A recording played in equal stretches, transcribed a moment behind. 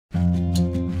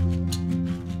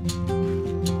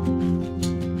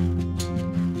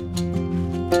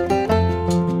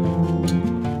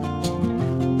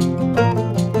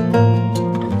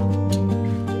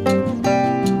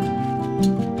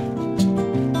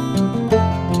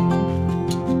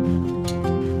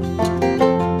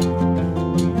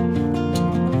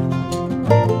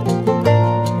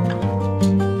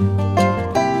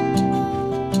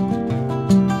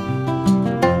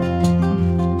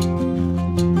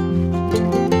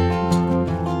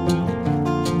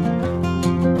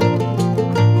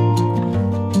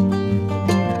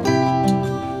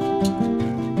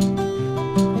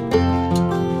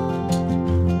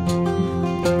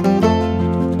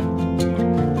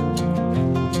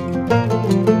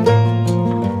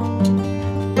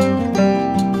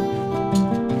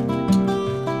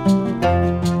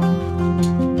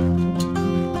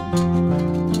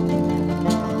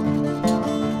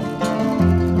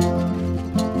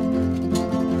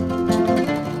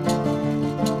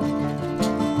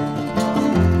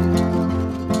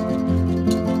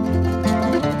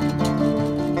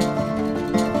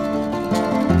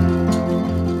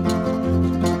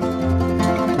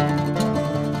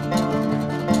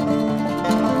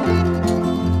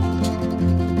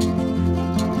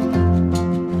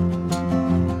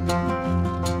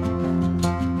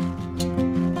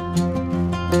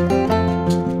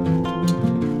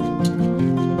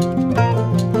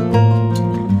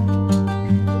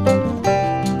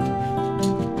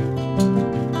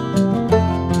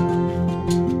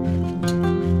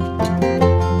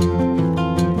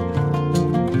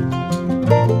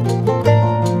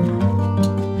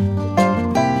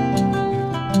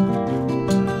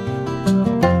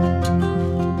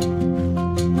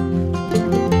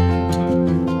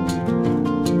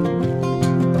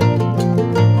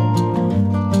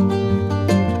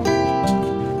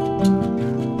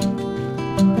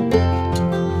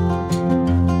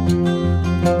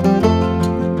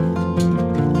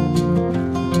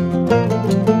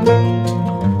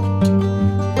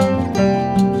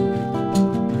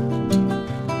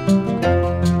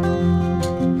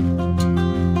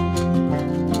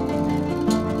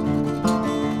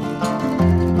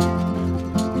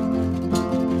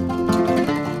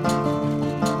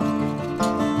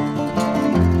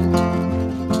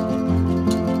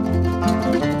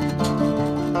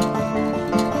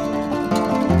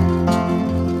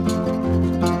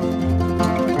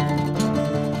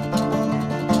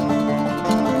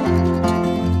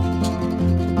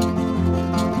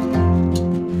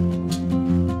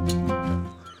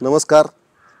नमस्कार,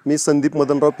 मी संदीप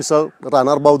मदनराव पिसाळ,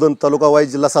 राहणार बावधन, तालुका वाई,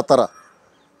 जिल्हा सातारा।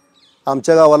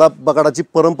 आमच्या गावाला बगाडाची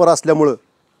परंपरा असल्यामुळे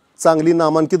चांगली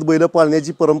नामांकित बैल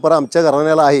पाळण्याची परंपरा आमच्या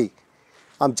घराण्याला आहे।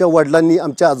 आमच्या वडिलांनी,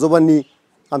 आमच्या आजोबांनी,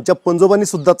 आमच्या पंजोबांनी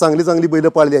सुद्धा चांगली बैल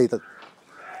पाळली आहेत।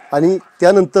 आणि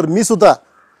त्यानंतर मी सुद्धा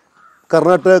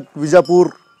कर्नाटक, विजापूर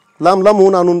लांब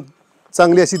होऊन आणून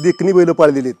चांगली अशी देखणी बैल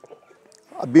पाळलेली आहेत।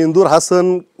 बेंदूर हा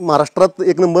सण महाराष्ट्रात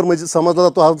एक नंबर म्हणजे समजला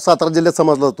जातो, हा सातारा जिल्ह्यात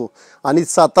समजला जातो। आणि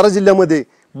सातारा जिल्ह्यामध्ये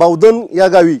बावधन या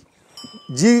गावी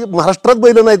जी महाराष्ट्रात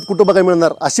बैल नाहीत कुठं बघायला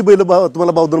मिळणार अशी बैल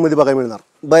तुम्हाला बावधनमध्ये बघायला मिळणार।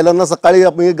 बैलांना सकाळी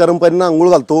आपण गरम पाण्याने आंघोळ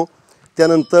घालतो,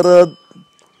 त्यानंतर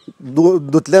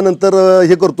धुतल्यानंतर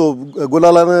हे करतो,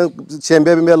 गुलालानं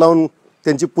शेंब्या बिंब्या लावून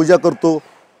त्यांची पूजा करतो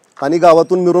आणि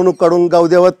गावातून मिरवणूक काढून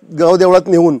गावदेवळात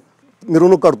नेऊन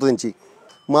मिरवणूक काढतो त्यांची।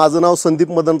 माझं नाव संदीप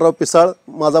मदनराव पिसाळ,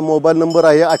 माझा मोबाईल नंबर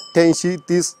आहे 88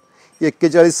 30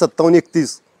 41 57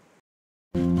 31।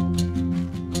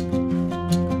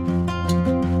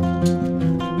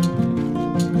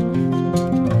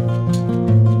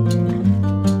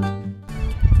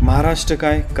 महाराष्ट्र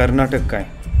काय, कर्नाटक काय,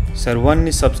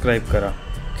 सर्वांनी सबस्क्राईब करा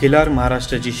खिलार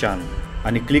महाराष्ट्राची शान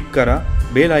आणि क्लिक करा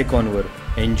बेल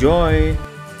आयकॉनवर। एन्जॉय।